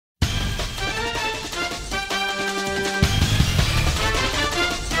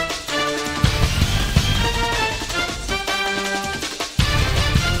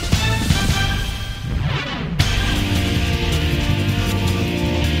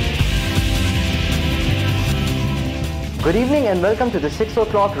Good evening and welcome to the 6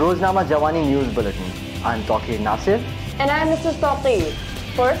 o'clock Roznama Jawani News Bulletin. I'm Tawqir Nasir. And I'm Mr. Tawqir.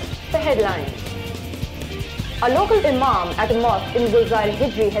 First, the headlines. A local imam at a mosque in Gulzar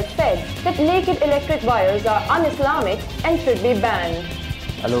Hijri has said that naked electric wires are un-Islamic and should be banned.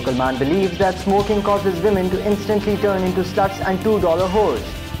 A local man believes that smoking causes women to instantly turn into sluts and $2 whores.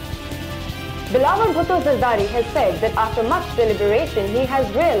 Bilawal Bhutto Zardari has said that after much deliberation, he has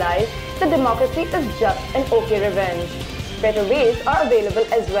realized that democracy is just an okay revenge. Better ways are available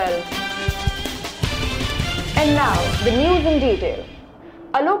as well. And now, the news in detail.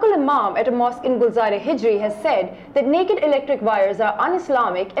 A local imam at a mosque in Gulzar Hijri has said that naked electric wires are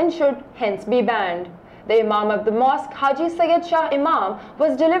un-Islamic and should hence be banned. The imam of the mosque, Haji Sayyid Shah Imam,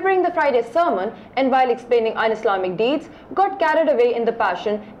 was delivering the Friday sermon and while explaining un-Islamic deeds, got carried away in the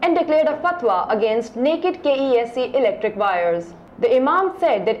passion and declared a fatwa against naked KESC electric wires. The imam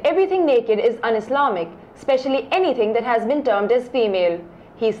said that everything naked is un-Islamic, especially anything that has been termed as female.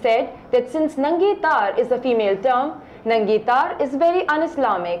 He said that since Nangi Tar is a female term, Nangi Tar is very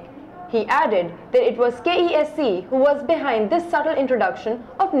un-Islamic. He added that it was KESC who was behind this subtle introduction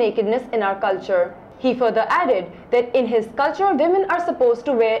of nakedness in our culture. He further added that in his culture, women are supposed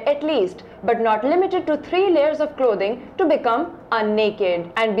to wear at least, but not limited to 3 layers of clothing to become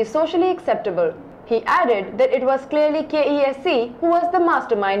unnaked and be socially acceptable. He added that it was clearly KESC who was the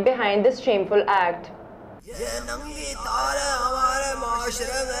mastermind behind this shameful act.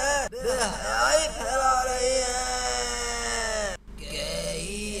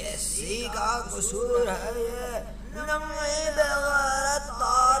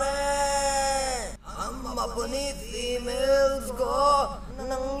 अपनी females को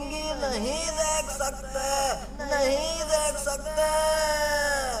नंगी नहीं देख सकते।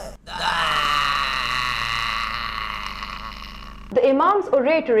 The imam's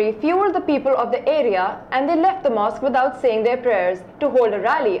oratory fueled the people of the area and they left the mosque without saying their prayers to hold a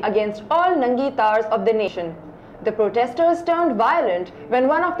rally against all Nangi Tars of the nation. The protesters turned violent when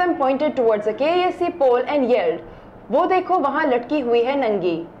one of them pointed towards a KESC pole and yelled, "Wo dekho wahan latki hui hai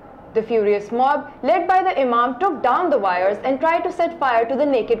nangi." The furious mob, led by the imam, took down the wires and tried to set fire to the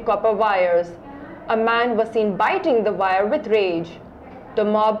naked copper wires. A man was seen biting the wire with rage. The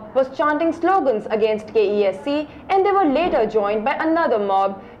mob was chanting slogans against KESC and they were later joined by another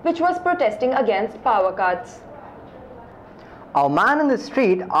mob which was protesting against power cuts. Our man in the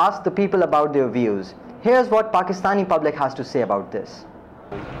street asked the people about their views. Here's what Pakistani public has to say about this.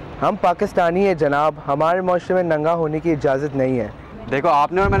 हम पाकिस्तानी हैं जनाब, हमारे मुआशरे में नंगा होने की इजाज़त नहीं है। देखो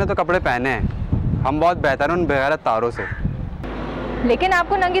आपने और मैंने तो कपड़े पहने हैं, हम बहुत बेहतर हैं उन बेगैरत तारों से। लेकिन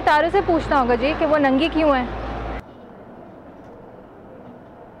आपको नंगी तारों से पूछना होगा जी कि वो नंगी क्यों हैं।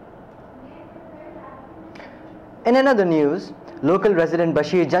 In another news, local resident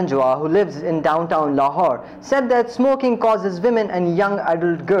Bashir Janjua, who lives in downtown Lahore, said that smoking causes women and young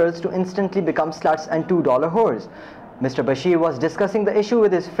adult girls to instantly become sluts and $2 whores. Mr. Bashir was discussing the issue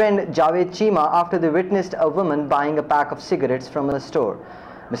with his friend Javed Cheema after they witnessed a woman buying a pack of cigarettes from a store.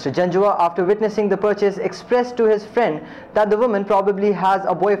 Mr. Janjua, after witnessing the purchase, expressed to his friend that the woman probably has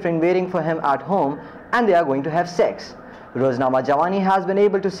a boyfriend waiting for him at home and they are going to have sex. Roznama Jawani has been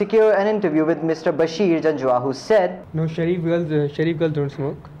able to secure an interview with Mr. Bashir Janjua, who said, "No, Sharif girls don't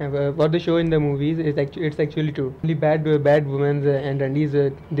smoke. What they show in the movies it's actually true. Only bad women and randies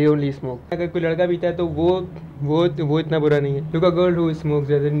they only smoke. अगर कोई लड़का पीता है तो वो इतना बुरा नहीं है. Look, a girl who smokes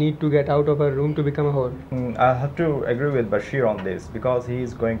doesn't need to get out of her room to become a whore." I have to agree with Bashir on this because he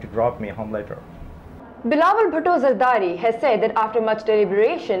is going to drop me home later. Bilawal Bhutto Zardari has said that after much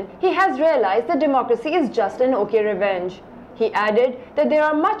deliberation, he has realized that democracy is just an okay revenge. He added that there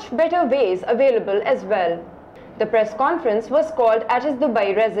are much better ways available as well. The press conference was called at his Dubai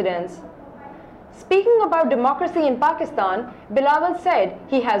residence. Speaking about democracy in Pakistan, Bilawal said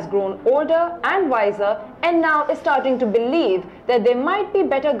he has grown older and wiser and now is starting to believe that there might be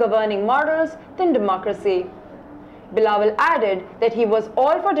better governing models than democracy. Bilawal added that he was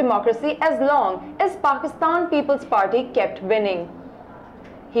all for democracy as long as Pakistan People's Party kept winning.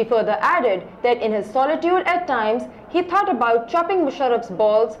 He further added that in his solitude at times, he thought about chopping Musharraf's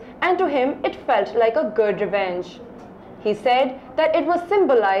balls and to him it felt like a good revenge. He said that it was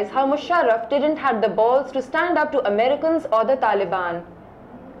symbolized how Musharraf didn't have the balls to stand up to Americans or the Taliban.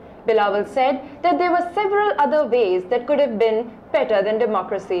 Bilawal said that there were several other ways that could have been better than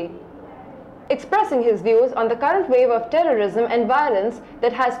democracy. Expressing his views on the current wave of terrorism and violence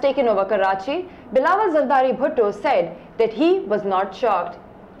that has taken over Karachi, Bilawal Zardari Bhutto said that he was not shocked.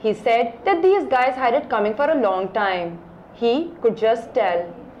 He said that these guys had it coming for a long time. He could just tell.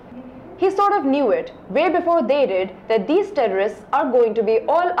 He sort of knew it way before they did that these terrorists are going to be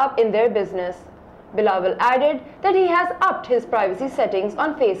all up in their business. Bilawal added that he has upped his privacy settings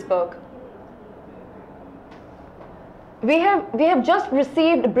on Facebook. We have just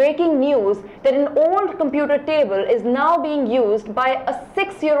received breaking news that an old computer table is now being used by a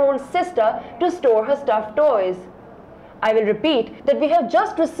 6-year-old sister to store her stuffed toys. I will repeat that we have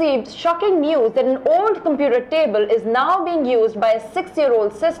just received shocking news that an old computer table is now being used by a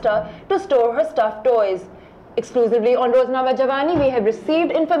 6-year-old sister to store her stuffed toys. Exclusively on Roznama Jawani, we have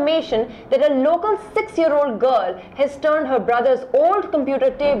received information that a local 6-year-old girl has turned her brother's old computer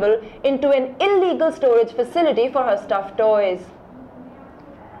table into an illegal storage facility for her stuffed toys.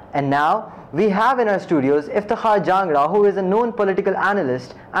 And now, we have in our studios Iftikhar Jangra, who is a known political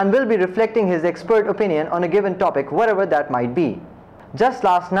analyst and will be reflecting his expert opinion on a given topic, whatever that might be. Just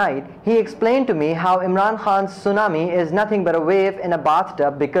last night, he explained to me how Imran Khan's tsunami is nothing but a wave in a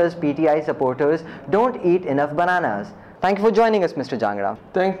bathtub because PTI supporters don't eat enough bananas. Thank you for joining us, Mr. Jangra.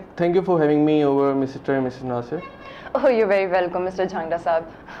 Thank you for having me over, Mr. and Mrs. Nasir. Oh, you're very welcome, Mr. Jhangda Saab.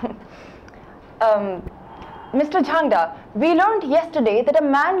 Mr. Jhangda, we learned yesterday that a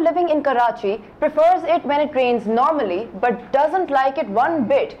man living in Karachi prefers it when it rains normally but doesn't like it one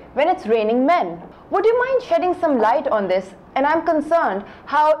bit when it's raining men. Would you mind shedding some light on this? And I'm concerned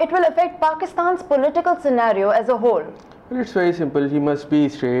how it will affect Pakistan's political scenario as a whole. Well, it's very simple. He must be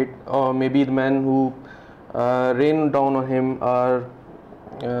straight, or maybe the men who rain down on him are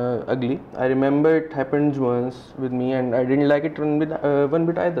ugly. I remember it happened once with me, and I didn't like it one bit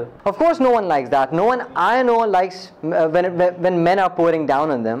either. Of course, no one likes that. I know likes when men are pouring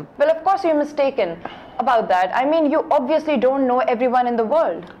down on them. Well, of course you're mistaken about that. I mean, you obviously don't know everyone in the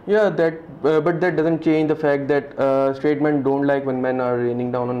world. Yeah, but that doesn't change the fact that straight men don't like when men are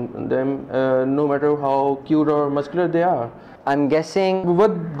raining down on them, no matter how cute or muscular they are. I'm guessing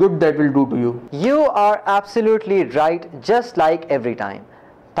what good that will do to you. You are absolutely right, just like every time.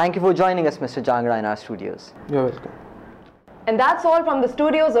 Thank you for joining us, Mr. Jangra, in our studios. You're welcome. And that's all from the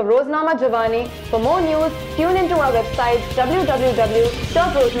studios of Roznama Jawani. For more news, tune into our website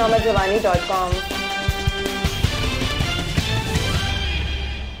www.roznamajawani.com.